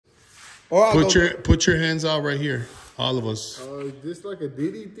Or put your hands out right here, all of us. Is this like a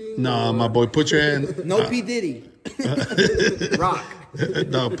Diddy thing? Nah, my boy, put your hand. no P Diddy. Rock.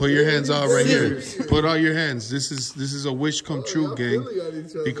 No, put your hands out right here. Put out your hands. This is a wish come true, gang.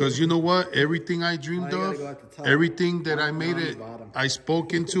 Because you know what? Everything I dreamed of, everything that I made it, I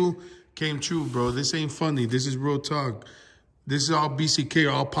spoke into, came true, bro. This ain't funny. This is real talk. This is all BCK,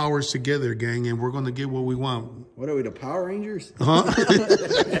 all powers together, gang, and we're gonna get what we want. What are we, the Power Rangers? Huh?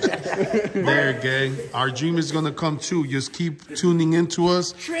 There, gang. Our dream is gonna come true. Just keep tuning into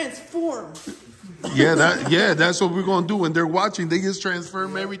us. Transform. Yeah, that's what we're gonna do. When they're watching, they just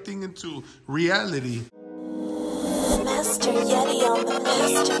transform everything into reality. Master Yeti on the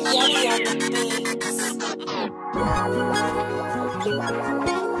beats.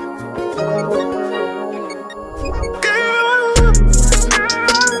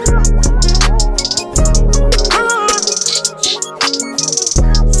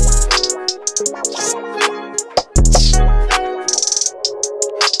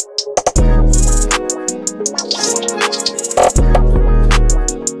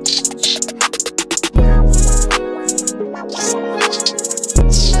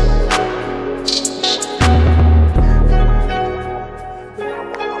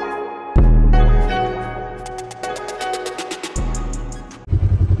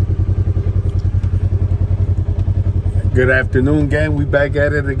 Good afternoon, gang. We back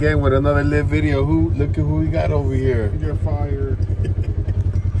at it again with another lit video. Look at who we got over here. You're fired.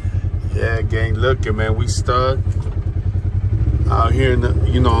 Yeah, gang. Look, man, we stuck out here in the,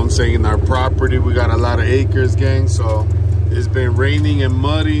 you know what I'm saying, in our property. We got a lot of acres, gang. So it's been raining and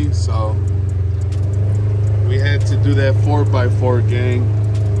muddy. So we had to do that 4x4, gang.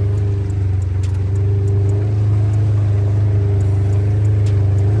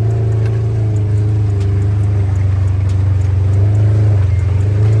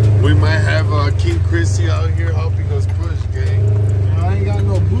 We might have King Chrissy out here helping us push, gang. I ain't got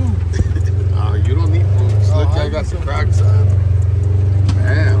no boots. You don't need boots. Look, I got the Crocs on.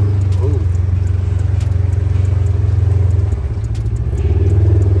 Damn. Ooh.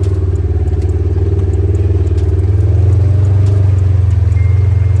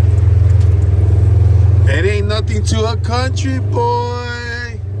 It ain't nothing to a country boy.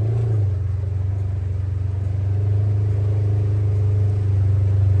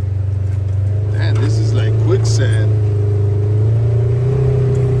 This is like quicksand.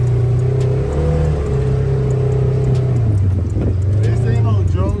 This ain't no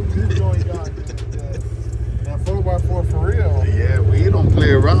joke. This joint got that 4x4 for real. Yeah, we don't play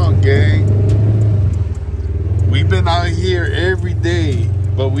around, gang. We've been out here every day,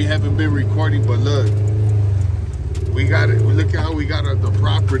 but we haven't been recording. But look, we got it. Look at how we got the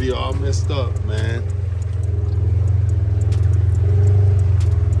property all messed up, man.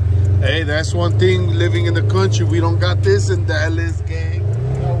 Hey, that's one thing living in the country. We don't got this in Dallas, gang.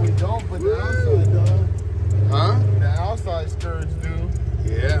 No, we don't, but the outside does. Huh? The outside skirts do.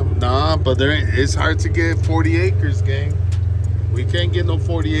 Yeah, nah, but it's hard to get 40 acres, gang. We can't get no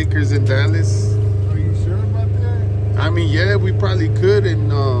 40 acres in Dallas. Are you sure about that? I mean, yeah, we probably could,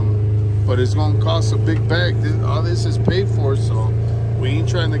 but it's gonna cost a big bag. All this is paid for, so we ain't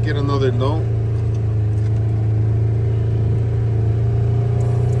trying to get another note.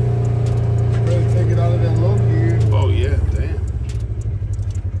 Take it out of that low gear. Oh yeah, damn.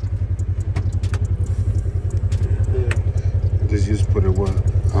 Yeah. Just put it what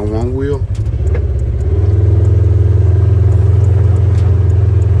on one wheel.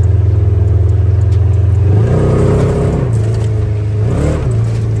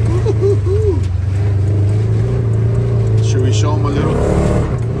 Should we show them a little?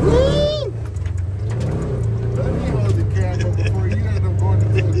 Let me hold the camera before you end up going to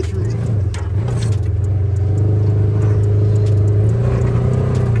the tree.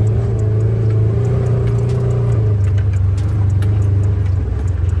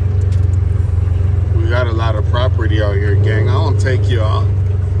 Got a lot of property out here, gang. I don't take you out.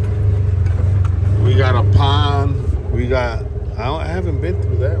 We got a pond. We got, I haven't been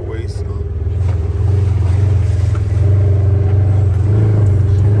through that way, so.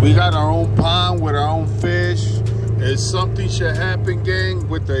 We got our own pond with our own fish. If something should happen, gang,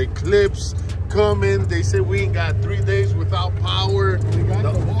 with the eclipse coming, they say we ain't got 3 days without power. We got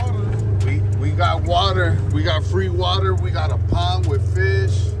the water. We got water. We got free water. We got a pond with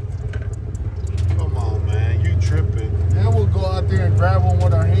fish. Tripping. Then we'll go out there and grab one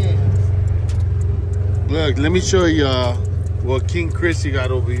with our hands. Look, let me show you what King Chrissy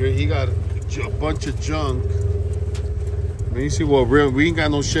got over here. He got a bunch of junk. Let me see what rim. We ain't got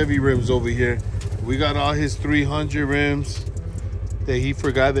no Chevy rims over here. We got all his 300 rims that he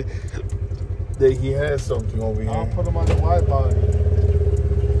forgot. that he has something over I'll here. put him on the wide body.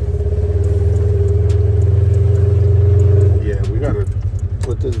 Yeah, we gotta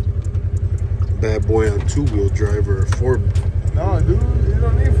put this bad boy on 2-wheel drive or 4. No, dude, you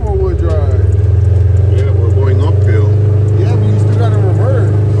don't need 4-wheel drive. Yeah, we're going uphill. Yeah, but you still gotta reverse.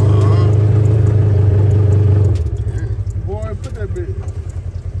 Yeah. Boy, put that bit.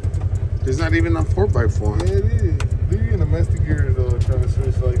 It's not even a 4x4. Yeah, it is. Dude, you in the master gear though, trying to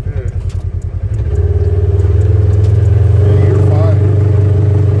switch like that. Yeah, you're fine.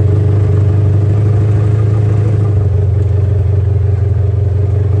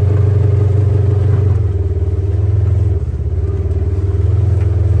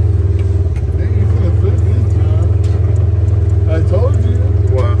 Dang, you finna flip me, John. I told you.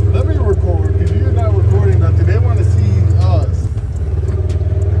 What? Let me record, because you're not recording nothing. They want to see us.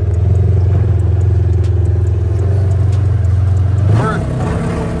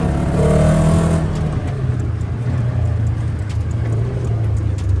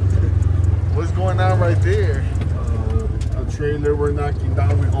 What's going on right there? A trailer we're knocking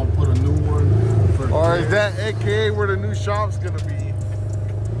down. We're gonna put a new one. Or is that AKA where the new shop's gonna be?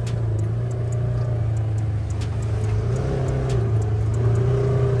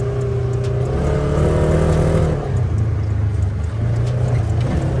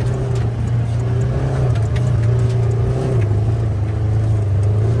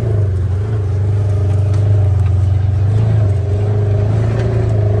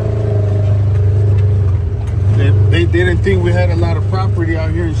 They didn't think we had a lot of property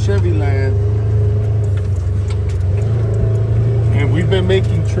out here in Chevy land. And we've been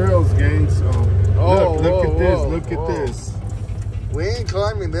making trails, gang, so look at this, look at this. We ain't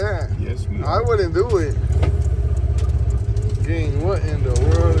climbing that. Yes, we I are. wouldn't do it. Gang, what in the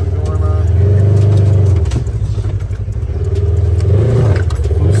world is going on here?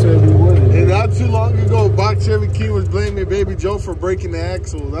 Who said we wouldn't? And not too long ago, Box Chevy King was blaming Baby Joe for breaking the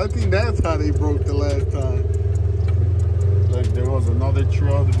axles. I think that's how they broke the last time. Look, there was another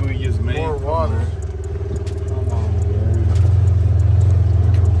trail that we just made. More water. Come on, man.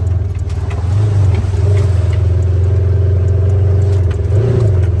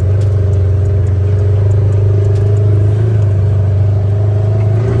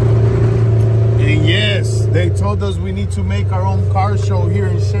 And yes, they told us we need to make our own car show here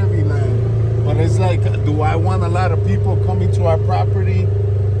in Chevy land. But it's like, do I want a lot of people coming to our property?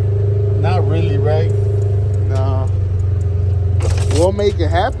 Not really, right? Nah. We'll make it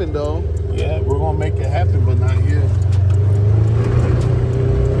happen though. Yeah, we're gonna make it happen, but not here.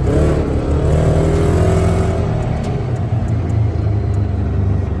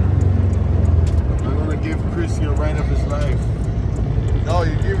 I'm gonna give Chrissy a ride of his life. No,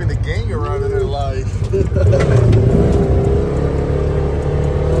 you're giving the gang a ride of their life.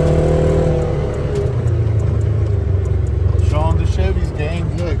 Show them the Chevys, gang.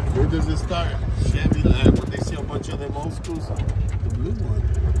 Look, where does it start? Chevy land. When they see a bunch of them old schools, the blue one.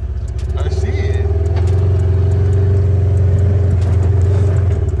 I see it.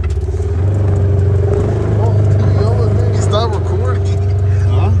 Oh, you almost made me stop recording.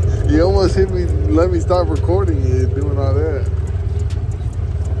 Huh? You almost let me stop recording you doing all that.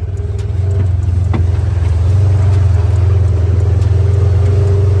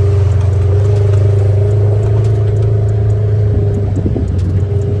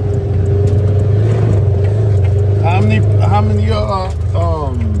 How many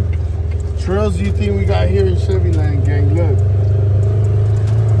trails do you think we got here in Chevy land, gang? Look.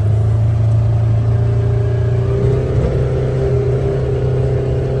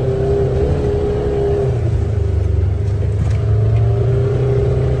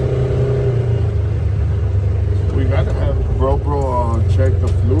 We gotta have GoPro check the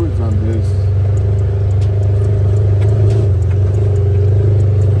fluids on this.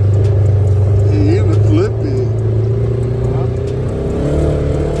 He even flipped it.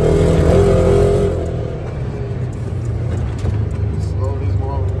 Slow this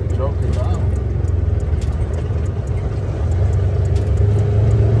more joking down.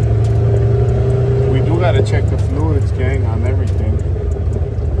 We do gotta check the fluids, gang, on everything.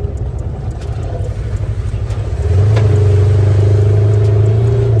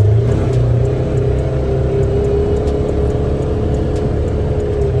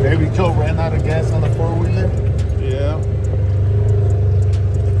 Baby Joe ran out of gas on the 4-wheeler. Yeah.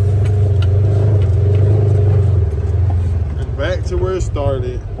 And back to where it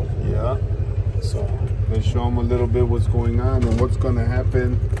started. Yeah. So let's show them a little bit what's going on and what's gonna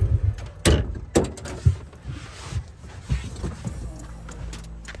happen.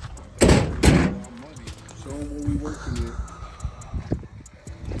 Show them what we working with.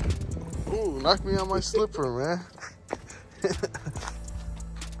 Ooh, knock me on my slipper, man.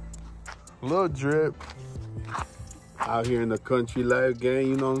 Little drip. Out here in the country life, gang,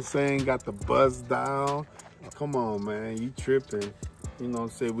 you know what I'm saying? Got the buzz down. Come on, man, you tripping. You know what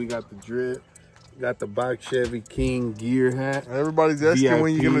I'm saying? We got the drip. Got the box Chevy King gear hat. Everybody's asking VIP.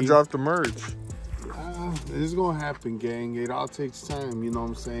 when you're gonna drop the merch. It's gonna happen, gang. It all takes time, you know what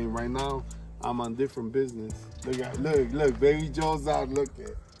I'm saying? Right now, I'm on different business. Look, Baby Joe's out. Look at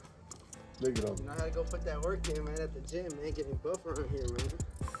him. You know how to go put that work in, man, at the gym, man. Getting buff around here, man.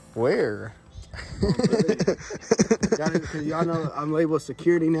 Where? Because y'all know I'm labeled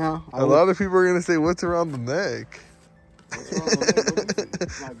security now. A lot of people are gonna say, "What's around the neck?" What's wrong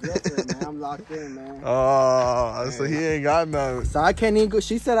with my girlfriend, man? I'm locked in, man. Oh, so he ain't got none. So I can't even go.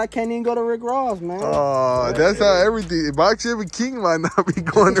 She said I can't even go to Rick Ross, man. Oh, that's how everything. Box Chevy King might not be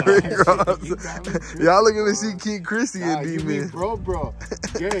going to Rick Ross. Y'all are gonna see King Chrissy and D-Man. Bro.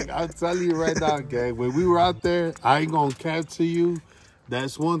 Gang, I'll tell you right now, gang. When we were out there, I ain't gonna cap to you.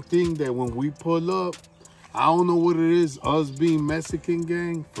 That's one thing that when we pull up, I don't know what it is, us being Mexican,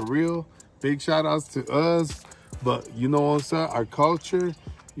 gang, for real. Big shout outs to us. But you know what I'm saying? Our culture,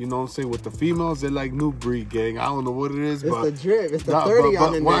 you know what I'm saying, with the females, they're like new breed, gang. I don't know what it is, it's but the drip. It's the 30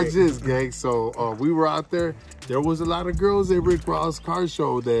 on the neck. Watch this, gang. So we were out there. There was a lot of girls at Rick Ross car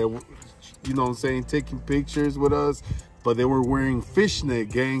show that, you know what I'm saying, taking pictures with us, but they were wearing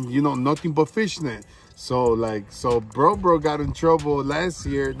fishnet, gang. You know, nothing but fishnet. So bro got in trouble last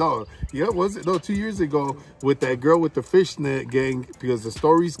year. No, 2 years ago with that girl with the fishnet, gang, because the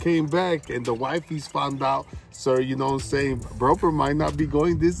stories came back and the wifeys found out. So, you know what I'm saying, bro might not be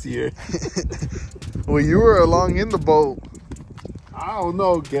going this year. Well, you were along in the boat. I don't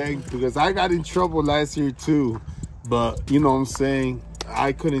know, gang, because I got in trouble last year too. But, you know what I'm saying,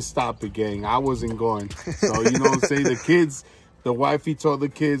 I couldn't stop it, gang. I wasn't going. So, you know what I'm saying, the wifey told the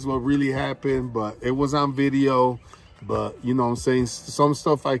kids what really happened, but it was on video. But, you know what I'm saying, some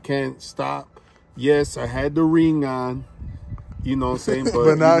stuff I can't stop. Yes, I had the ring on, you know what I'm saying.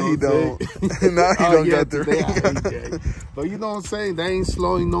 But now he don't. Now he don't got the ring on. But you know what I'm saying, they ain't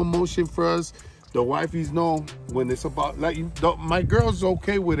slowing no motion for us. The wifeys know when it's about, like, my girl's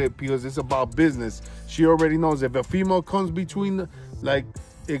okay with it because it's about business. She already knows if a female comes between, like,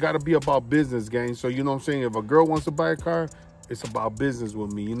 it got to be about business, gang. So, you know what I'm saying, if a girl wants to buy a car, it's about business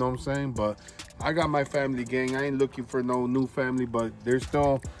with me, you know what I'm saying? But I got my family, gang. I ain't looking for no new family, but there's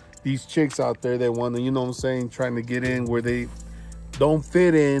still these chicks out there that want to, you know what I'm saying, trying to get in where they don't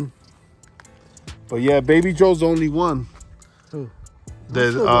fit in. But yeah, Baby Joe's the only one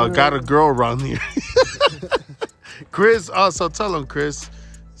that got a girl around here. Chris, so tell him, Chris.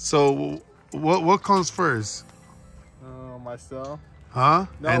 So what comes first? Myself. Huh?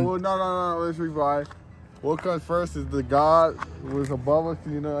 No, let's revive. What comes first is the God who is above us.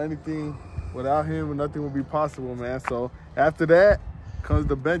 You know, anything without him, nothing will be possible, man. So after that comes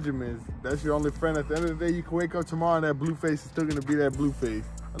the Benjamins. That's your only friend. At the end of the day, you can wake up tomorrow and that blue face is still going to be that blue face.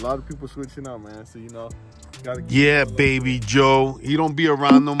 A lot of people switching out, man. So, you know, gotta keep Baby Joe. He don't be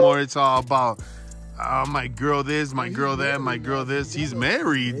around no more. It's all about my girl this, my girl that, my girl this. He's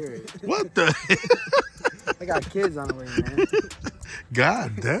married. What the hell? I got kids on the way, man.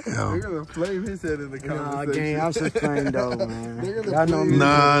 God damn. They're gonna flame his head in the conversation. Gang, I'm just playing though, man. Y'all know me.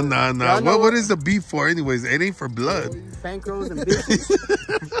 Nah. What is the beef for anyways? It ain't for blood. Bankrolls and bitches.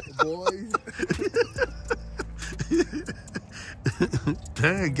 Boys.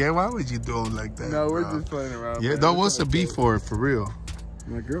 Dang, gang, why would you do him like that? No, we're bro? just playing around. Yeah, man. what's the beef for real?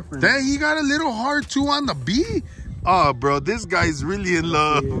 My girlfriend. Dang, he got a little heart too on the B? Oh, bro, this guy's really in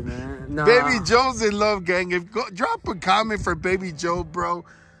love. Yeah, man. Nah. Baby Joe's in love, gang. Drop a comment for Baby Joe, bro.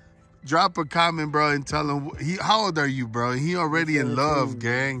 Drop a comment, bro, and tell him how old are you, bro? He already in love,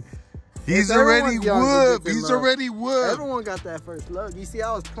 gang. He's already whooped. He's already whooped. Everyone got that first love. You see,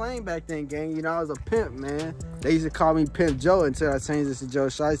 I was playing back then, gang. You know, I was a pimp, man. They used to call me Pimp Joe until I changed this to Joe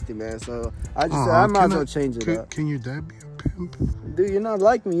Shiesty, man. So I just said I might as well change it up. Can your dad be a pimp? Dude, you're not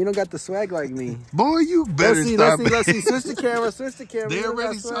like me. You don't got the swag like me. Boy, you better stop. Let's see. Switch the camera. They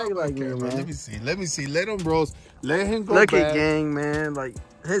already saw like me, man. Let me see. Let him, bros. Let him go Look back. at gang, man. Like,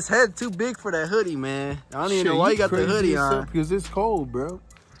 his head too big for that hoodie, man. I don't even know why you got the hoodie on. Because it's cold, bro.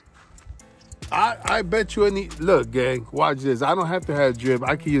 I bet you look, gang, watch this. I don't have to have drip.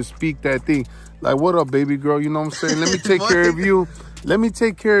 I can just speak that thing. Like, what up, baby girl? You know what I'm saying? Let me take care of you. Let me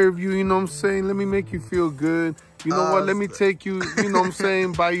take care of you. You know what I'm saying? Let me make you feel good. You know what? Let me take you, you know what I'm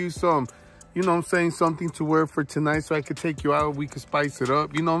saying? Buy you some, you know what I'm saying? Something to wear for tonight so I could take you out. We could spice it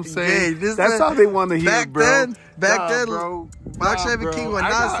up. You know what I'm saying? Yeah, that's all they want to hear, bro. Back then, bro. Box Chevy King would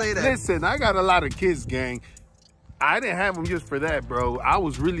not say that. Listen, I got a lot of kids, gang. I didn't have him just for that, bro. I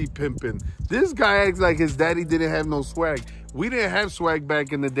was really pimping. This guy acts like his daddy didn't have no swag. We didn't have swag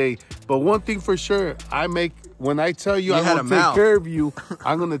back in the day. But one thing for sure, when I tell you I'm going to take care of you,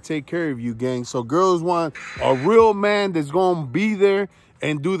 I'm going to take care of you, gang. So girls want a real man that's going to be there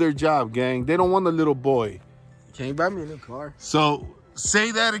and do their job, gang. They don't want a little boy. Can you buy me a new car? So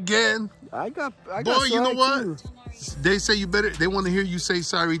say that again. I got boy, you know what? Too. They say you better, they want to hear you say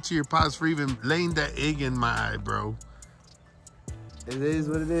sorry to your pops for even laying that egg in my eye, bro. It is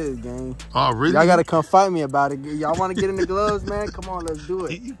what it is, gang. Oh, really? Y'all got to come fight me about it. Y'all want to get in the gloves, man? Come on, let's do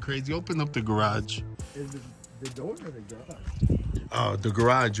it. You crazy. Open up the garage. Is the door or the garage? Oh, the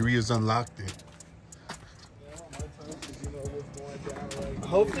garage. Ria's unlocked it.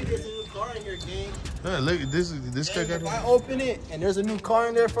 Hopefully there's a new car in here, gang. Yeah, look, this guy got. If I open it and there's a new car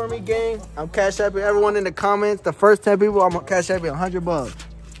in there for me, gang, I'm cash apping everyone in the comments. The first 10 people, I'm gonna cash apping $100.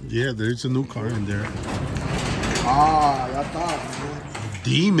 Yeah, there's a new car in there. Ah, y'all thought,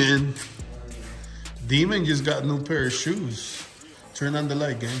 man. Demon just got a new pair of shoes. Turn on the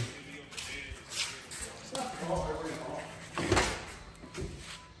light, gang.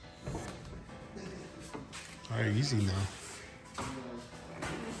 All right, easy now.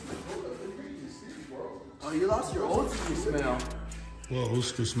 Oh, you lost your old school smell. Well, old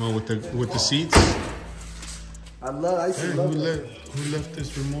school smell with the seats. I used to love it. Who left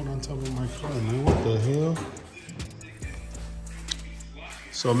this remote on top of my car, man? What the hell?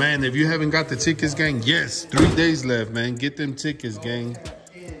 So, man, if you haven't got the tickets, gang, yes, 3 days left, man. Get them tickets, gang.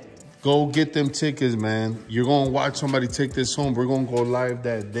 Go get them tickets, man. You're going to watch somebody take this home. We're going to go live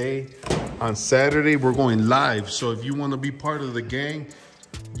that day. On Saturday, we're going live. So if you want to be part of the gang,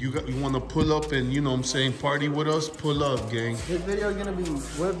 you want to pull up and, you know what I'm saying, party with us, pull up, gang. This video is going to be,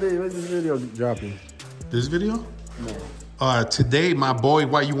 when's this video dropping? This video? No. Today, my boy,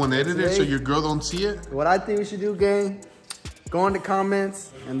 why you want to edit it so your girl don't see it? What I think we should do, gang, go in the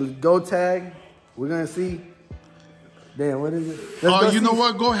comments and go tag. We're going to see. Damn, what is it? You know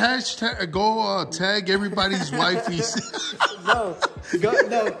what? Go tag everybody's wifeys. No.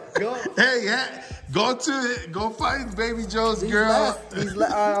 Hey, go find Baby Joe's girl.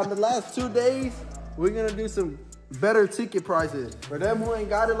 On the last 2 days, we're going to do some better ticket prices. For them who ain't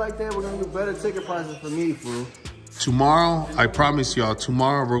got it like that, we're going to do better ticket prices for me, fool. Tomorrow, I promise y'all,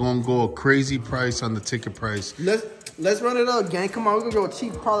 tomorrow we're going to go a crazy price on the ticket price. Let's run it up, gang. Come on, we're going to go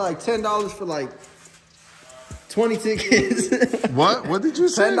cheap, probably like $10 for like 20 tickets. What? What did you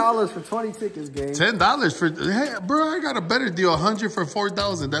say? $10 for 20 tickets, gang. $10 for, hey, bro, I got a better deal. 100 for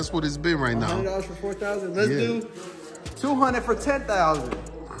 4,000. That's what it's been right now. $100 for 4,000. Let's do 200 for 10,000.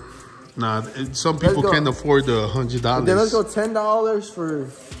 Nah, some people can't afford the $100. Then let's go $10 for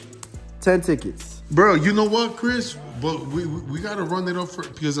 10 tickets. Bro, you know what, Chris? But we gotta run it up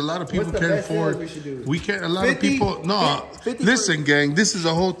because a lot of people can't afford. We can't. A lot 50, of people. No, 50 listen, gang. This is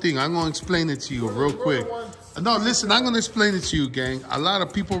a whole thing. I'm gonna explain it to you real quick. No, listen. I'm gonna explain it to you, gang. A lot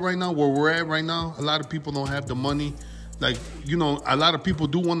of people right now, where we're at right now, a lot of people don't have the money. Like, you know, a lot of people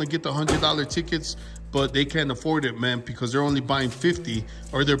do want to get the $100 tickets, but they can't afford it, man, because they're only buying 50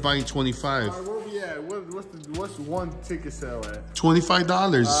 or they're buying 25. All right, where we at? What's one ticket sale at? $25.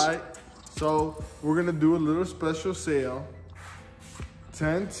 All right. So we're gonna do a little special sale.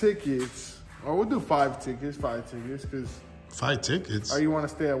 10 tickets, or we'll do 5 tickets. 5 tickets, cause 5 tickets. Or you want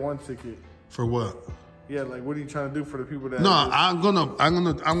to stay at 1 ticket? For what? Yeah, like what are you trying to do for the people that? No, I'm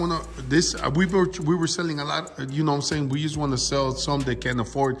gonna. This we were selling a lot. You know what I'm saying? We just want to sell some that can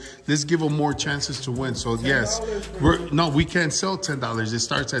afford. Let's give them more chances to win. So yes, we can't sell $10. It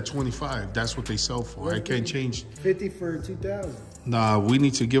starts at 25. That's what they sell for. I can't change. 50 for 2,000. Nah, we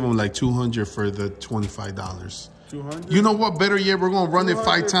need to give them like 200 for the $25. 200. You know what? Better yet, we're gonna run 200. It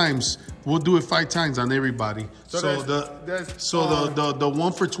 5 times. We'll do it 5 times on everybody. So the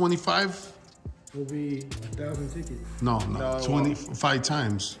one for 25 will be 1,000 tickets. No, 25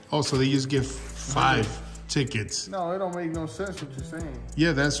 times. Oh, so they just give 5 tickets. No, it don't make no sense what you're saying.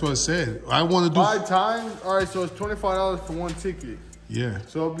 Yeah, that's what I said. I want to do 5 times. All right, so it's $25 for 1 ticket. Yeah.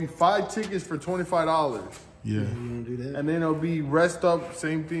 So it'll be 5 tickets for $25. Yeah. And then it'll be rest up,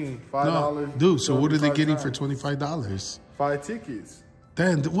 same thing, $5. No, dude, so what are they getting for $25? 5 tickets.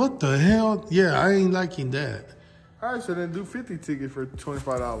 Then what the hell? Yeah, I ain't liking that. All right, so then do 50 tickets for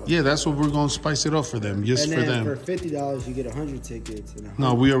 $25. Yeah, that's what we're going to spice it up for them, just for them. For $50, you get 100 tickets.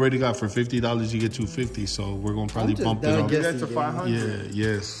 No, we already got for $50, you get 250, so we're going to probably bump it up. Get that to 500.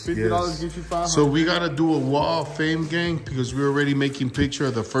 Yeah, yes. $50 get you 500. So we got to do a wall of fame, gang, because we're already making picture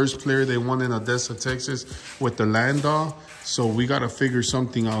of the first player they won in Odessa, Texas with the Landau. So we got to figure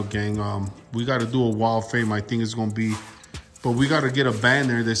something out, gang. We got to do a wall of fame. I think it's going to be, but we got to get a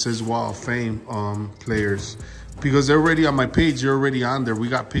banner that says wall of fame players. Because they're already on my page. They're already on there. We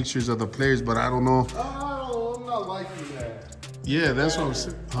got pictures of the players, but I don't know. Oh, I'm not liking that. Yeah, that's what I'm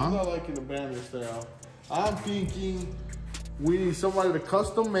saying. I'm Huh? not liking the banner style. I'm thinking we need somebody to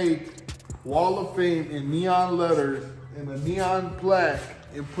custom make Wall of Fame in neon letters and a neon plaque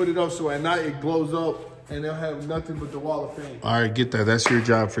and put it up so at night it glows up and they'll have nothing but the Wall of Fame. All right, get that. That's your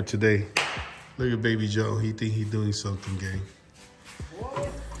job for today. Look at Baby Joe. He think he doing something, gang. What?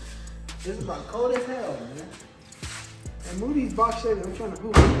 This is about cold as hell, man. And Moody's box shape, I'm trying to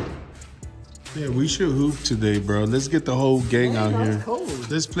hoop. Yeah, we should hoop today, bro. Let's get the whole gang out it's here. cold.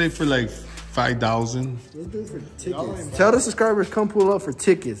 Let's play for like 5,000. Let's do it for tickets. Tell the subscribers come pull up for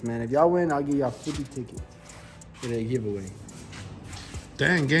tickets, man. If y'all win, I'll give y'all 50 tickets for that giveaway.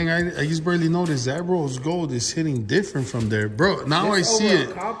 Dang, gang, I just barely noticed that rose gold is hitting different from there. Bro, now I see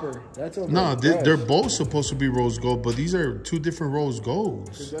it. Copper. That's over. No, they're both supposed to be rose gold, but these are two different rose golds.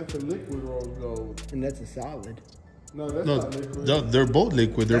 Because that's a liquid rose gold. And that's a solid. No, that's not liquid. No, they're both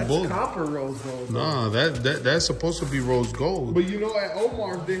liquid. They're That's both. copper rose gold. No, that's supposed to be rose gold. But you know, at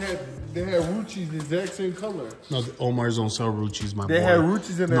Omar's, they had Ruchis the exact same color. No, Omar's don't sell Ruchis, my boy. They had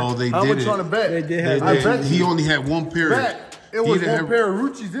Ruchis in there. No, they How didn't. much on the bet? They did have. I bet He you. only had one pair. Bet. It was didn't one have- pair of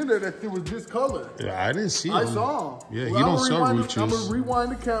Ruchis in there that it was this color. Yeah, I didn't see I them. saw them. Yeah, he don't sell I'm Ruchis. going to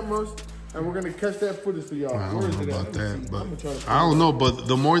rewind the cameras, and we're going to catch that footage for y'all. I Where is don't it know at? about Let me that, see. but I'ma try to I don't know. But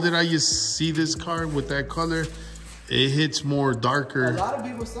the more that I just see this car with that color, it hits more A darker. lot of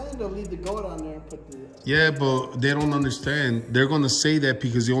people saying they'll leave the gold on there and put the. Yeah, but they don't understand. They're going to say that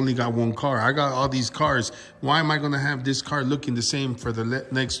because they only got one car. I got all these cars. Why am I going to have this car looking the same for the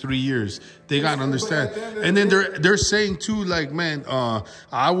next 3 years? They got to understand. And then they're saying too, like, man,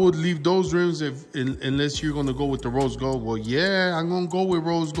 I would leave those rims unless you're going to go with the rose gold. Well, yeah, I'm going to go with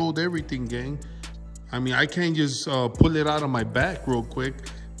rose gold everything, gang. I mean, I can't just pull it out of my back real quick.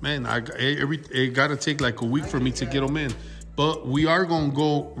 Man, it got to take like a week for me to get them in. But we are going to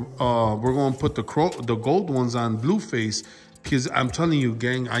go, we're going to put the gold ones on Blueface because I'm telling you,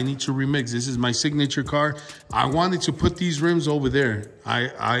 gang, I need to remix. This is my signature car. I wanted to put these rims over there.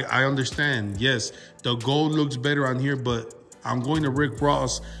 I understand. Yes, the gold looks better on here, but I'm going to Rick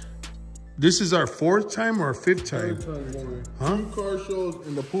Ross. This is our 4th time or 5th time? Huh? 2 car shows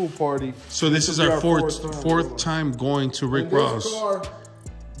in the pool party. So this is our fourth time going to Rick Ross. This car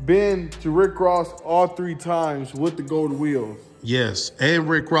been to Rick Ross all 3 times with the gold wheels. Yes, and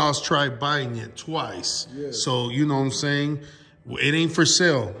Rick Ross tried buying it twice. Yes. So, you know what I'm saying? It ain't for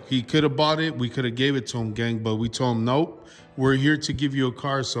sale. He could have bought it. We could have gave it to him, gang. But we told him, nope, we're here to give you a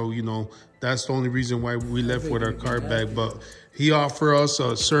car. So, you know, that's the only reason why we left with our car bag. But he offered us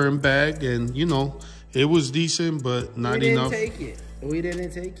a certain bag. And, you know, it was decent, but not enough. We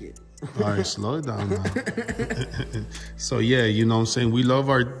didn't take it. All right, slow it down now. So, yeah, you know what I'm saying? We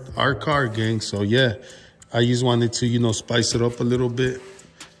love our car, gang. So, yeah, I just wanted to, you know, spice it up a little bit.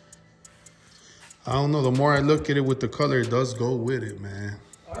 I don't know. The more I look at it with the color, it does go with it, man.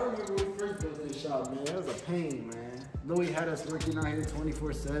 I remember when we first built this shop, man. It was a pain, man. Louis had us working out here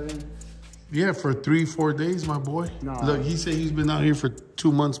 24/7. Yeah, for 3-4 days, my boy. No. Look, he said he's been out here for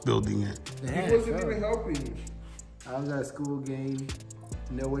 2 months building it. He wasn't even helping. I was at a school game.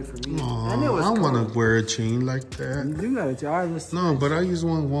 No way for me. Aw, And it was I don't cold. want to wear a chain like You that. do got it, y'all. Let's No, but I just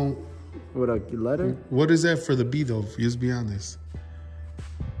want. What, a letter? What is that for the B, though? Just be honest.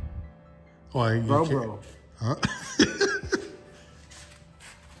 Oh, Bro. Huh?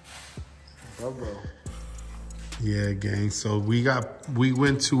 Bro. Yeah, gang. So we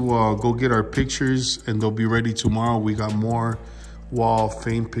went to go get our pictures, and they'll be ready tomorrow. We got more Wall of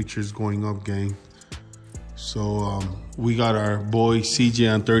Fame pictures going up, gang. So we got our boy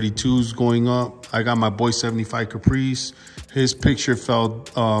CJ on 32s going up. I got my boy 75 Caprice. His picture fell,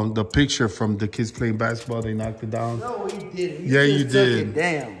 the picture from the kids playing basketball, they knocked it down. No, we didn't. Yeah, you did.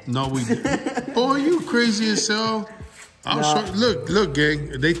 Damn. No, we did. Boy, you crazy as hell. I'll show, look,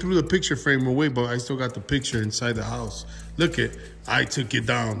 gang. They threw the picture frame away, but I still got the picture inside the house. Look at, I took it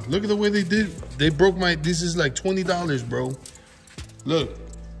down. Look at the way they did. They broke my, this is like $20, bro. Look,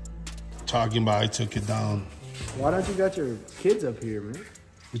 talking about I took it down. Why don't you got your kids up here, man?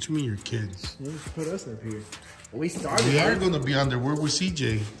 What you mean your kids? You just put us up here. We started. We are gonna be on there. We're with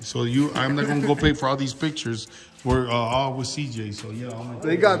CJ, so I'm not gonna go pay for all these pictures. We're all with CJ, so yeah.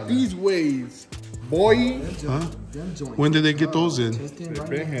 They got these waves, boy. Huh? When did they get those in? They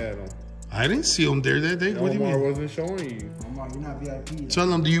been had them. I didn't see them there that day. What do you Omar mean? wasn't showing you. Omar, you're not VIP. Tell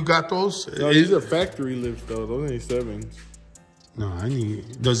them, do you got those? No, these are factory lifts though. Those ain't 7s. No, I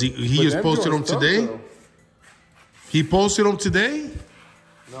need. Does he But just them posted them joints tough, today? though. He posted them today?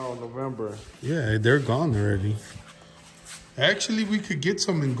 No, November. Yeah, they're gone already. Actually, we could get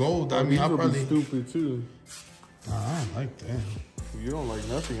some in gold. I mean, These I'll would probably. be stupid too. I like that. You don't like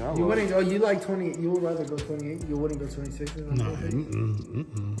nothing. You wouldn't go. You like 20. You would rather go 28. You wouldn't go 26. No.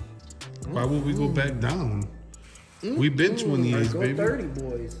 Why would we go back down? We been 28, go baby. 30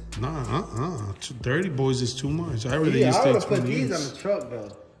 boys. Nah, 30 boys is too much. I really used I to would stay have put 28. these on the truck though.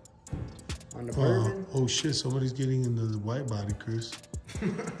 On the bourbon. Oh shit! Somebody's getting into the white body, Chris.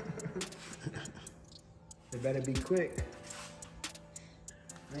 They better be quick.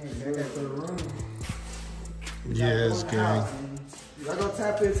 Man, they got the room. Yes, gang. Y'all gonna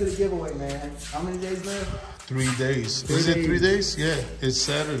tap into the giveaway, man. How many days left? 3 days. Is it 3 days? Yeah, it's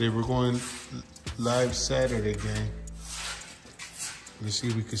Saturday. We're going live Saturday, gang. Let's see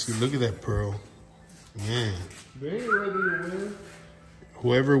if we can see. Look at that pearl. Man. They ain't ready to win.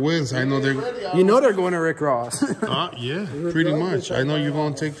 Whoever wins, I know they're... You know they're going to Rick Ross. Yeah, pretty much. I know you're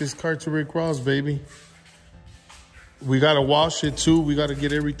going to take this car to Rick Ross, baby. We got to wash it, too. We got to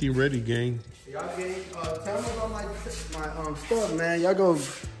get everything ready, gang. Y'all tell me about my stuff, man. Y'all go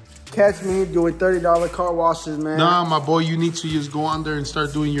catch me doing $30 car washes, man. Nah, my boy, you need to just go on there and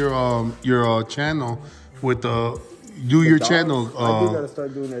start doing your channel with do your channel. I do gotta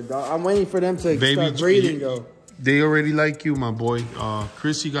start doing that, dog. I'm waiting for them to start breathing, though. They already like you, my boy.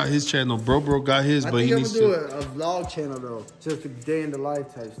 Chrissy got his channel. Bro got his, but he needs to do a vlog channel though, just a day in the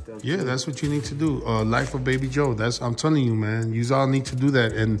life type stuff. Yeah, that's what you need to do. Life of Baby Joe. I'm telling you, man. You all need to do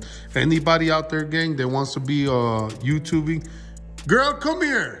that. And anybody out there, gang, that wants to be YouTubing, girl, come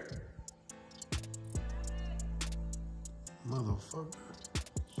here, motherfucker.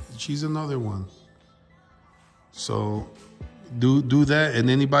 She's another one. So. Do that, and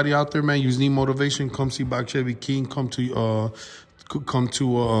anybody out there, man, you need motivation. Come see Chevy King. Come to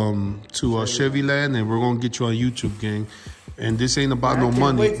Chevy Land, and we're gonna get you on YouTube, gang. And this ain't about no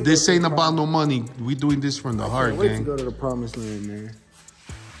money. This ain't about no money. We doing this from the heart, Wait gang. to go to the promised land, man.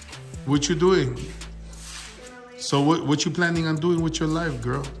 What you doing? So what you planning on doing with your life,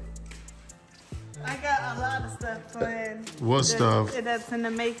 girl? I got a lot of stuff planned. What stuff? That's in the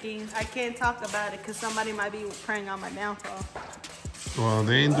making. I can't talk about it because somebody might be praying on my downfall. Well,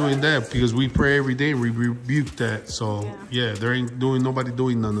 they ain't doing that because we pray every day and we rebuke that. So yeah, there ain't nobody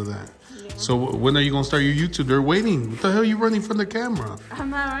doing none of that. Yeah. So when are you gonna start your YouTube? They're waiting. What the hell are you running from the camera?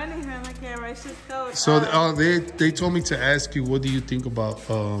 I'm not running from the camera. It's just going. So they told me to ask you, what do you think about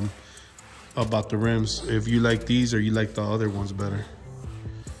the rims? If you like these or you like the other ones better?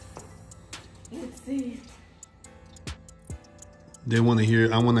 Let's see. They want to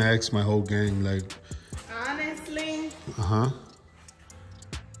hear. I want to ask my whole gang, like. Honestly.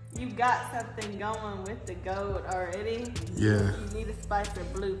 You got something going with the gold already. Yeah. You need a spice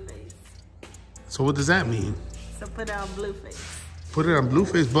of blue face. So what does that mean? So put it on blue face. Put it on blue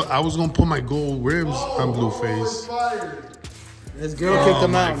face, but I was gonna put my gold rims on blue face. This girl kicked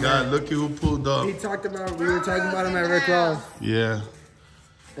him out. Oh my God! Look at who pulled up. We were talking about him at Rick Ross. Yeah.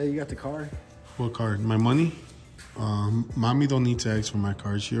 Hey, you got the card? What card? My money? Mommy don't need to ask for my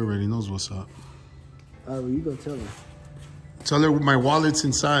card. She already knows what's up. Well, you go tell her. Tell her my wallet's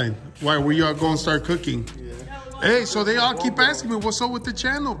inside. Why? Where y'all going to start cooking? Yeah. Hey, so they all keep asking me, what's up with the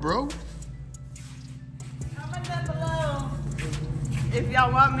channel, bro? Comment down below if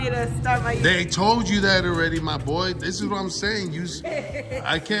y'all want me to start my YouTube. They told you that already, my boy. This is what I'm saying.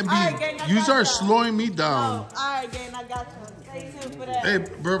 I can't be. Right, gang, you are slowing me down. Oh, all right, gang, I got you. Stay tuned for that. Hey,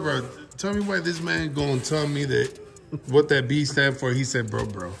 bro, tell me why this man going to tell me that what that B stand for. He said,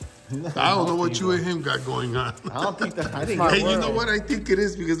 bro. I don't know what you and him got going on. I don't think that. Hey, you know what I think it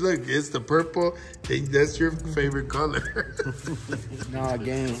is? Because look, it's the purple. And that's your favorite color. Nah,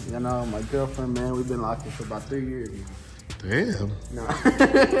 gang. You know, my girlfriend, man, we've been locked in for about 3 years. Damn. No.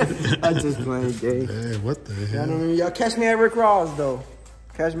 I just playing, gang. Hey, what the hell? You know what I mean? Y'all catch me at Rick Ross, though.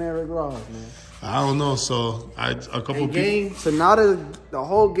 Catch me at Rick Ross, man. I don't know. So, a couple people. Gang, so now the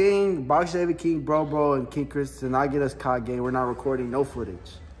whole gang, Chevy King, Bro, and King Chris, to not get us caught, gang, we're not recording no footage.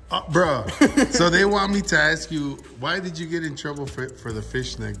 Bro, so they want me to ask you, why did you get in trouble for the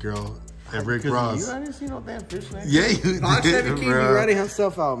fishnet girl at Rick Ross? I didn't see no damn fishnet. Yeah, you did, Chevy King be ratting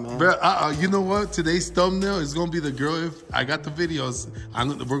himself out, man. Bro, you know what? Today's thumbnail is going to be the girl. If I got the videos,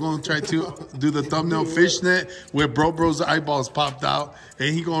 we're going to try to do the thumbnail fishnet where Bro's eyeballs popped out,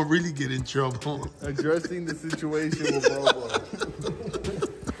 and he going to really get in trouble. Addressing the situation with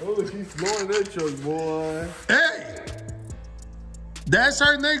Bro. Oh, she's blowing that truck, boy. Hey! That's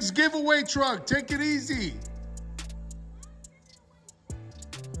our next giveaway truck. Take it easy.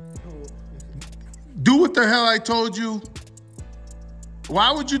 Do what the hell I told you.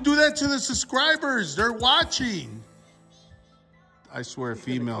 Why would you do that to the subscribers? They're watching. I swear,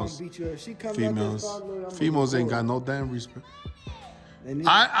 females ain't got no damn respect.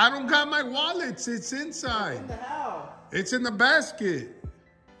 I don't got my wallets. It's inside. What the hell? It's in the basket.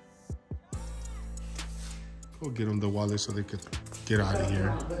 Go get them the wallet so they could get out of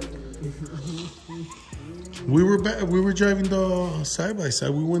here. We were driving the side by side.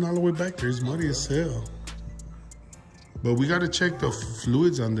 We went all the way back there. It's muddy as hell. But we gotta check the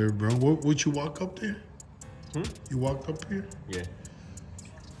fluids on there, bro. Would you walk up there? You walked up here? Yeah.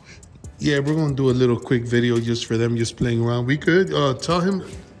 Yeah, we're gonna do a little quick video just for them, just playing around. We could tell him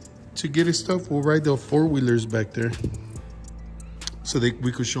to get his stuff. We'll ride the 4-wheelers back there, so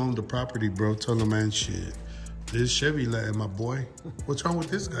we could show him the property, bro. Tell him, man, shit. This Chevy lad, my boy. What's wrong with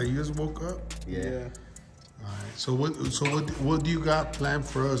this guy? You just woke up? Yeah. All right. So what do you got planned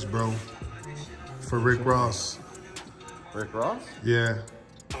for us, bro? For Rick Ross? Rick Ross? Yeah.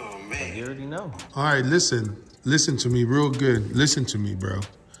 You already know. All right, listen to me real good. Listen to me, bro.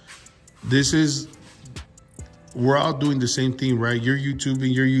 We're all doing the same thing, right? You're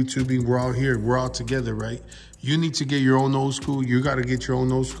YouTubing, we're all here, we're all together, right? You need to get your own old school. You got to get your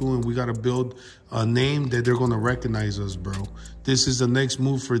own old school, and we got to build a name that they're going to recognize us, bro. This is the next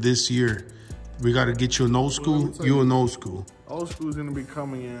move for this year. We got to get you an old school, you an old school. Old school's going to be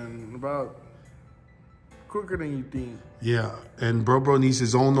coming in about quicker than you think. Yeah, and bro needs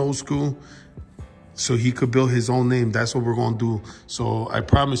his own old school so he could build his own name. That's what we're going to do. So I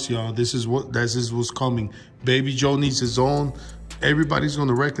promise y'all, this is what's coming. Baby Joe needs his own. Everybody's going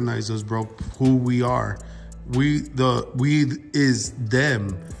to recognize us, bro, who we are. We is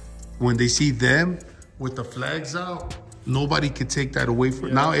them. When they see them with the flags out, nobody can take that away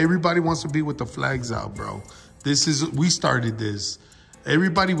from. Now everybody wants to be with the flags out, bro. We started this.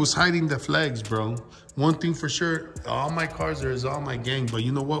 Everybody was hiding the flags, bro. One thing for sure, all my cars is all my gang, but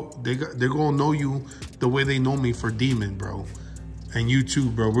you know what? They're gonna know you the way they know me for Demon, bro. And you too,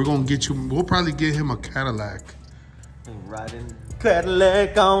 bro. We're gonna get you. We'll probably get him a Cadillac. Riding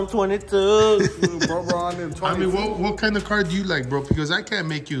Cadillac on 22. I mean, what kind of car do you like, bro? Because I can't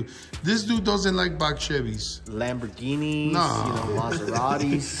make you. This dude doesn't like box Chevys. Lamborghinis, Nah.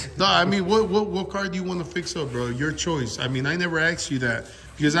 Maseratis. No, I mean, what car do you want to fix up, bro? Your choice. I mean, I never asked you that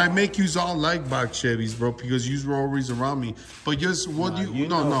because I make yous all like box Chevys, bro. Because yous were always around me. But just what do you?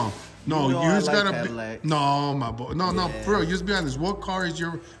 No. Yous gotta Cadillac. be. No, my boy. No, bro. Just be honest. What car is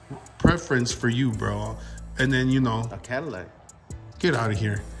your preference for you, bro? And then a Cadillac. Get out of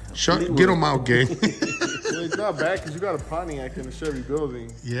here. Get them out, gang. Well, it's not bad because you got a Pontiac in the Chevy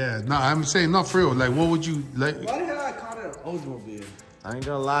building. Yeah, no, I'm saying, not for real. Like, what would you like? Why the hell I call it an Oldsmobile? I ain't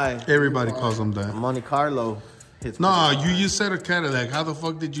gonna lie. Everybody calls them that. Monte Carlo. Nah, you said a Cadillac. How the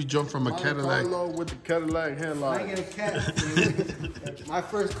fuck did you jump from a Cadillac? Carlo with the Cadillac I headlight. ain't get a cat. My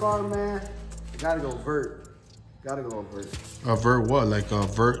first car, man, gotta go Vert. Gotta go Vert. A Vert what? Like a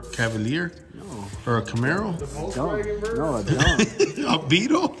Vert Cavalier? No. Or a Camaro? Volkswagen Vert? No, a dump. A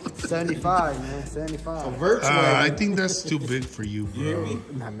Beetle? 75, man, 75. A Vert. I think that's too big for you, bro.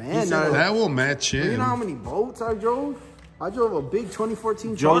 Nah, man, no. That will match You in. know how many boats I drove? I drove a big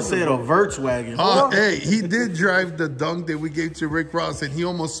 2014 Joe Charger. said a Volkswagen. Oh, hey, he did drive the dunk that we gave to Rick Ross, and he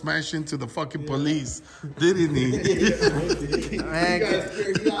almost smashed into the fucking police, didn't he? Man,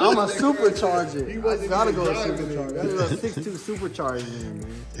 I'm a supercharger. I gotta go supercharger. Gotta go 6.2 supercharger,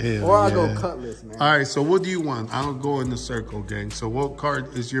 man. Hell Or I yeah. go Cutlass, man. All right, so what do you want? I'll go in the circle, gang. So what car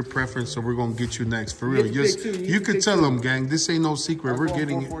is your preference? So we're gonna get you next, for real. Get Just pick two. you can pick tell two. them, gang. This ain't no secret. We're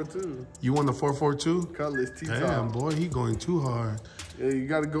getting it. 442. You want the 442? Cutlass T-top. Damn, boy, he going too hard. Yeah, you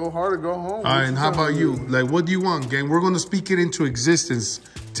got to go hard or go home. All right, and how about you? Like, what do you want, gang? We're gonna speak it into existence.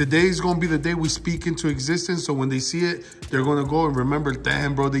 Today's gonna be the day we speak into existence. So when they see it, they're gonna go and remember,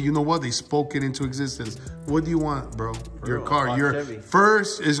 damn, bro, that you know what? They spoke it into existence. What do you want, bro? Your car. Your Chevy.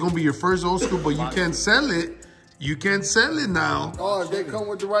 first is gonna be your first old school, but you can't sell it. You can't sell it now. Oh, if they come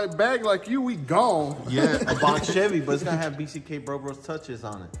with the right bag like you, we gone. Yeah. A box Chevy, but it's gonna have BCK Bros touches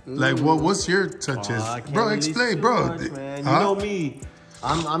on it. Like, what's your touches? I can't Bro, release explain, too bro. much, man. You Huh? know me.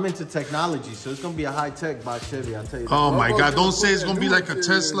 I'm into technology, so it's gonna be a high tech box Chevy. I'll tell you that. Oh my God! Don't say it's gonna be like a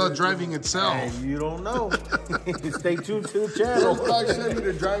Tesla driving itself. Hey, you don't know. Stay tuned to the channel. First box Chevy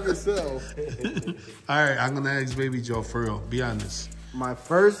to drive itself. All right, I'm gonna ask Baby Joe for real. Be honest. My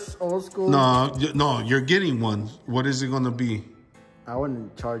first old school. No, you're getting one. What is it gonna be? I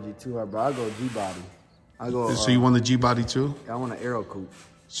wouldn't charge you too hard, bro. I'll go G-body. I go. So you want the G body too? I want an Aero Coupe.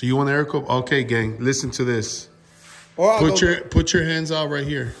 So you want an air coupe? Okay, gang. Listen to this. Or I'll Put your hands out right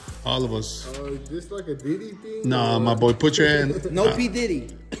here, all of us. Is this like a Diddy thing? Nah, my boy, put your hand. No P Diddy.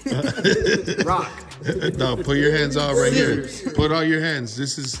 Rock. No, put your hands out right here. Put all your hands.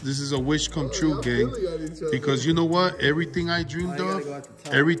 This is a wish come true, gang. Because you know what? Everything I dreamed gotta of, go at the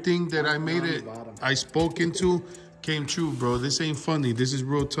top. everything that I made it, I spoke into. came true, bro. This ain't funny. This is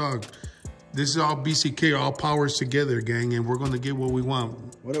real talk. This is all BCK, all powers together, gang, and we're gonna get what we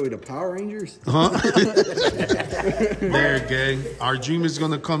want. What are we, the Power Rangers? Huh? There, gang. Our dream is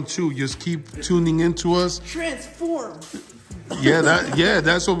gonna come true. Just keep tuning into us. Transform. Yeah,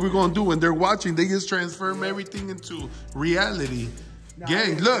 that's what we're gonna do. When they're watching, they just transform everything into reality.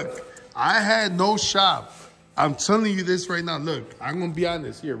 Gang, look, I had no shop. I'm telling you this right now. Look, I'm gonna be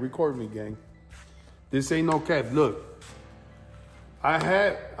honest. Here, record me, gang. This ain't no cap. Look. I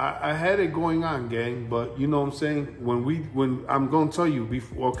had it going on, gang, but you know what I'm saying? When I'm gonna tell you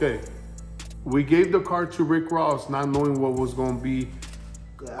before, okay, we gave the car to Rick Ross, not knowing what was gonna be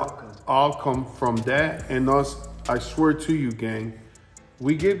the outcome from that and us. I swear to you, gang,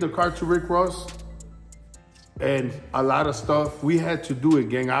 we gave the car to Rick Ross, and a lot of stuff we had to do it,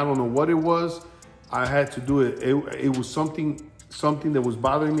 gang. I don't know what it was. I had to do it. It was something that was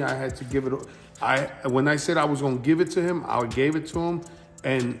bothering me. I had to give it. When I said I was gonna give it to him, I gave it to him,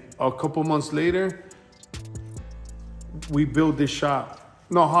 and a couple months later, we built this shop.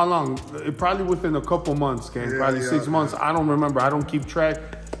 No, how long? Probably within a couple months, gang. Probably 6 months. I don't remember. I don't keep track.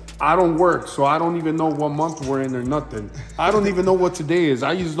 I don't work, so I don't even know what month we're in or nothing. I don't even know what today is.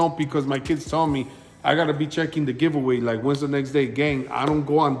 I just know because my kids tell me I gotta be checking the giveaway. Like, when's the next day, gang? I don't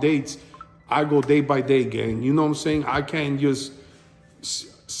go on dates. I go day by day, gang. You know what I'm saying? I can't just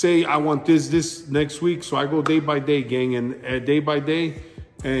say I want this next week, so I go day by day, gang, and day by day,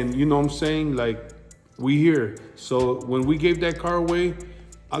 and you know what I'm saying, like, we here. So when we gave that car away,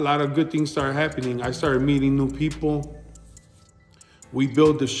 a lot of good things started happening. I started meeting new people. We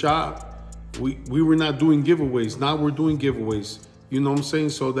built the shop. We were not doing giveaways. Now we're doing giveaways. You know what I'm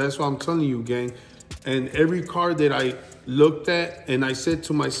saying? So that's what I'm telling you, gang. And every car that I looked at and I said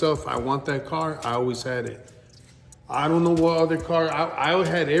to myself, I want that car, I always had it. I don't know what other car. I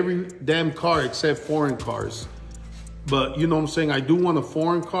had every damn car except foreign cars. But you know what I'm saying? I do want a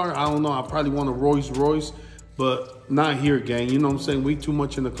foreign car. I don't know. I probably want a Rolls Royce, but not here, gang. You know what I'm saying? We too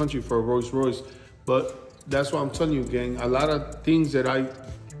much in the country for a Rolls Royce. But that's what I'm telling you, gang. A lot of things that I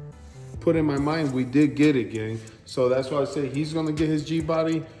put in my mind, we did get it, gang. So that's why I say he's going to get his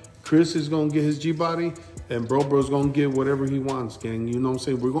G-Body. Chris is going to get his G-Body. And Bro's going to get whatever he wants, gang. You know what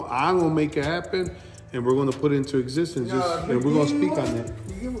I'm saying? I'm going to make it happen. And we're gonna put it into existence, and we're gonna speak on it.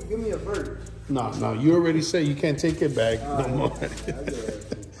 Give me a verse. No, you already said you can't take it back no more.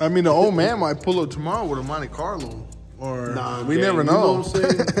 I mean, the old man might pull up tomorrow with a Monte Carlo, or we gang, never know. You know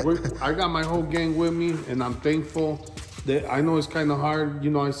what I'm saying? I got my whole gang with me, and I'm thankful. That I know it's kind of hard.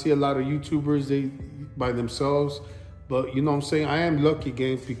 You know, I see a lot of YouTubers, they by themselves, but you know what I'm saying? I am lucky,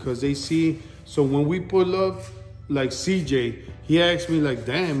 gang, because they see. So when we pull up, like CJ, he asked me like,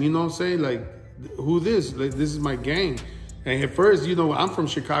 damn, you know what I'm saying? Like, who this? Like, this is my gang. And at first, you know, I'm from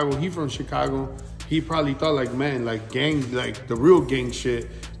Chicago. He from Chicago. He probably thought like, man, like gang, like the real gang shit.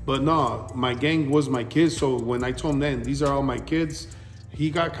 But no, my gang was my kids. So when I told him that these are all my kids,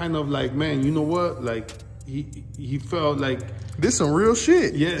 he got kind of like, man, you know what? Like he felt like this some real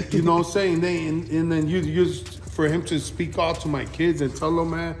shit. Yeah, you know what I'm saying? And then you for him to speak out to my kids and tell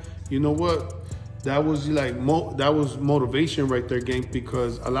them, man, you know what? That was like that was motivation right there, gang,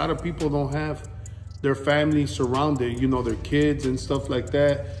 because a lot of people don't have their family surrounded, you know, their kids and stuff like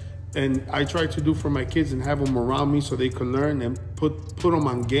that. And I try to do for my kids and have them around me so they can learn and put them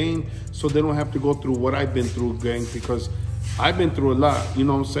on game so they don't have to go through what I've been through, gang, because I've been through a lot, you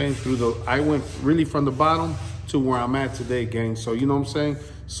know what I'm saying? I went really from the bottom to where I'm at today, gang. So, you know what I'm saying?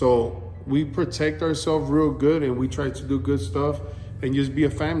 So we protect ourselves real good and we try to do good stuff and just be a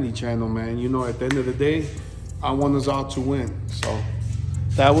family channel, man. You know, at the end of the day, I want us all to win. So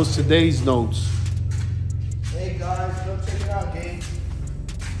that was today's notes. Hey guys, go check it out, gang.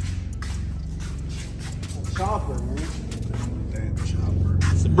 A chopper, man. Damn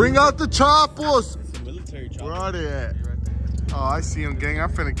chopper. Bring out the choppers. It's a military chopper. Where are they at? Oh, I see him, gang.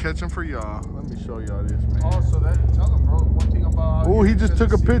 I'm finna catch him for y'all. Let me show y'all this, man. Oh, so tell him, bro, one thing about... Oh, he just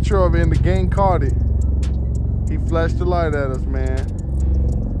took a picture of it and the gang caught it. He flashed the light at us, man.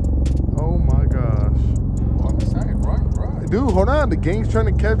 Oh my gosh. On the side, run. Dude, hold on. The gang's trying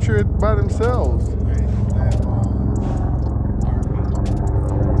to capture it by themselves.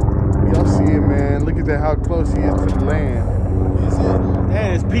 Y'all see it, man. Look at that, how close he is to the land. Is it?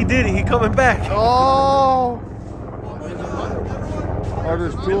 Yeah, it's P. Diddy. He coming back. Oh! Oh,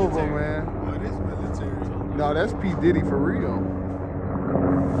 there's two of them, man. Oh, it is military. No, that's P. Diddy for real.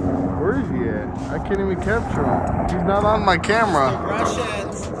 Where is he at? I can't even capture him. He's not on my camera.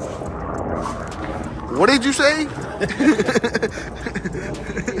 Russians. What did you say?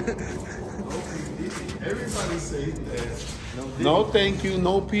 Everybody say that. No, thank you.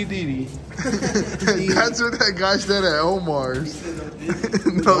 No P. Diddy. That's what that guy said at Omar's.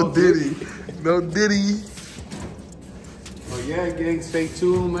 No Diddy. No Diddy. Oh, yeah, gang, stay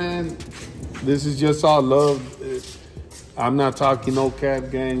tuned, man. This is just all love. I'm not talking no cap,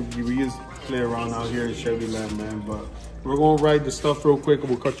 gang. We just play around out here in Chevy Land, man. But we're going to ride the stuff real quick and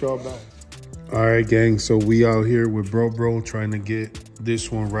we'll cut y'all back. All right, gang. So we out here with bro trying to get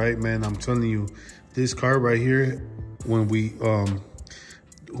this one right, man. I'm telling you, this car right here, when we,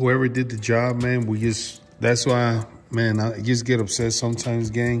 whoever did the job, man, that's why, man, I just get upset sometimes,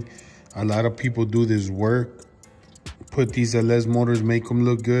 gang. A lot of people do this work, put these LS motors, make them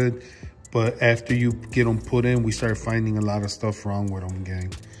look good. But after you get them put in, we start finding a lot of stuff wrong with them,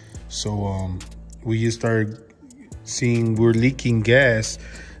 gang. So we just started seeing we're leaking gas,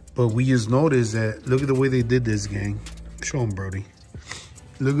 but we just noticed that, look at the way they did this, gang. Show them, Brody.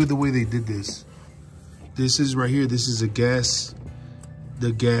 Look at the way they did this. This is right here, this is a gas,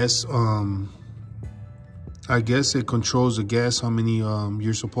 the gas, I guess it controls the gas, how many,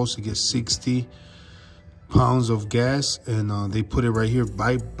 you're supposed to get 60 pounds of gas, and they put it right here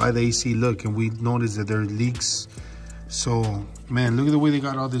by the AC. Look, and we noticed that there are leaks. So, man, look at the way they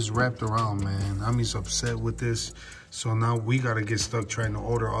got all this wrapped around, man. I'm just upset with this. So now we got to get stuck trying to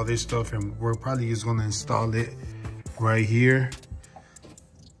order all this stuff, and we're probably just going to install it right here.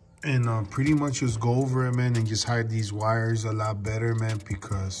 And pretty much just go over it, man, and just hide these wires a lot better, man,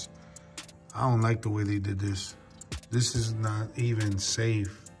 because I don't like the way they did this. This is not even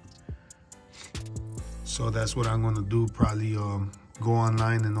safe. So that's what I'm gonna do. Probably go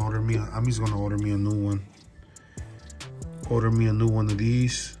online and order me. I'm just gonna order me a new one. Order me a new one of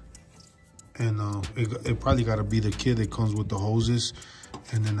these, and it probably gotta be the kit that comes with the hoses,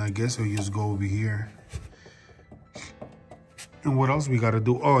 and then I guess I'll just go over here. And what else we gotta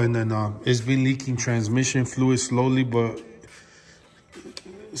do? Oh, and then it's been leaking transmission fluid slowly but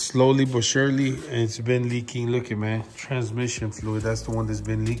surely. And it's been leaking. Look at, man, transmission fluid. That's the one that's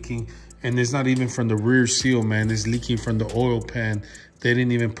been leaking. And it's not even from the rear seal, man. It's leaking from the oil pan. They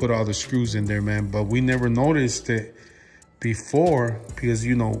didn't even put all the screws in there, man. But we never noticed it before because,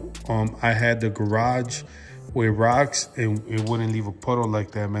 you know, I had the garage with rocks and it wouldn't leave a puddle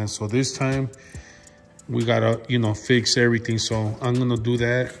like that, man. So this time we gotta, you know, fix everything. So I'm gonna do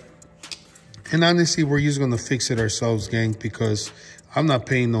that. And honestly, we're just gonna fix it ourselves, gang, because I'm not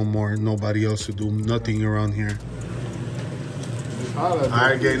paying nobody else to do nothing around here. All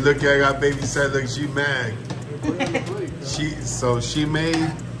right, gang, look, I got baby said, look, she mad. She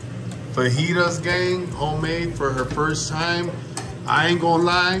made fajitas, gang, homemade for her first time. I ain't gonna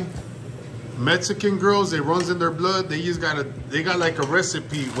lie, Mexican girls, it runs in their blood. They got like a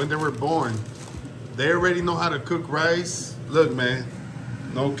recipe when they were born. They already know how to cook rice. Look, man,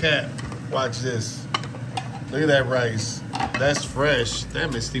 no cap. Watch this. Look at that rice. That's fresh.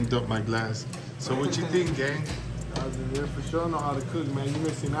 Damn, it steamed up my glass. So what you think, gang? Yeah, for sure know how to cook, man. You're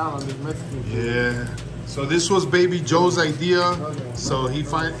missing out on this Mexican food. Yeah. So this was Baby Joe's idea. So he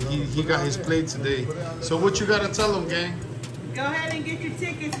got his plate today. So what you gotta tell him, gang? Go ahead and get your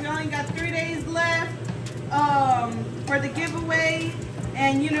tickets. We only got 3 days left for the giveaway.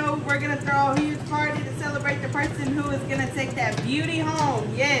 And, you know, we're going to throw a huge party to celebrate the person who is going to take that beauty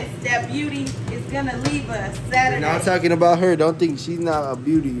home. Yes, that beauty is going to leave us Saturday. You're not talking about her. Don't think she's not a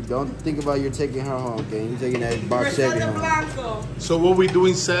beauty. Don't think about you're taking her home, okay? You're taking that box Chevy home. So what we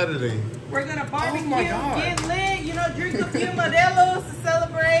doing Saturday? We're going to barbecue, get lit, you know, drink a few Modelos to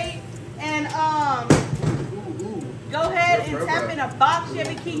celebrate. And go ahead and tap into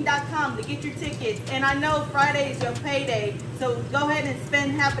BoxChevyKing.com to get your tickets. And I know Friday is your payday, so go ahead and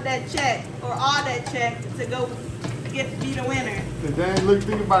spend half of that check or all that check to go get to be the winner. And then look,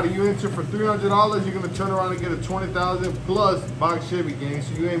 think about it. You enter for $300, you're gonna turn around and get a $20,000 plus box Chevy, gang.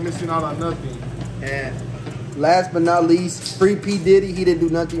 So you ain't missing out on nothing. And last but not least, free P. Diddy. He didn't do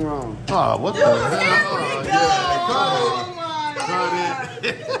nothing wrong. Oh, what the hell? Oh my God.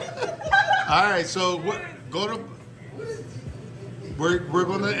 All right, so go to. We're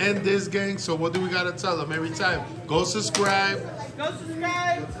gonna end this, gang. So what do we gotta tell them every time? Go subscribe. Go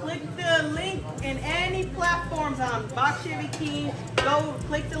subscribe. Click the link in any platforms on Box Chevy King. Go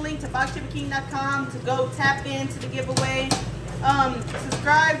click the link to BoxChevyKing.com to go tap into the giveaway.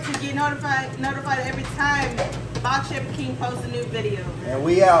 Subscribe to get notified every time Box Chevy King posts a new video. And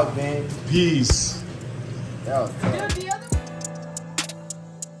we out, man. Peace. That was tough. Dude, the other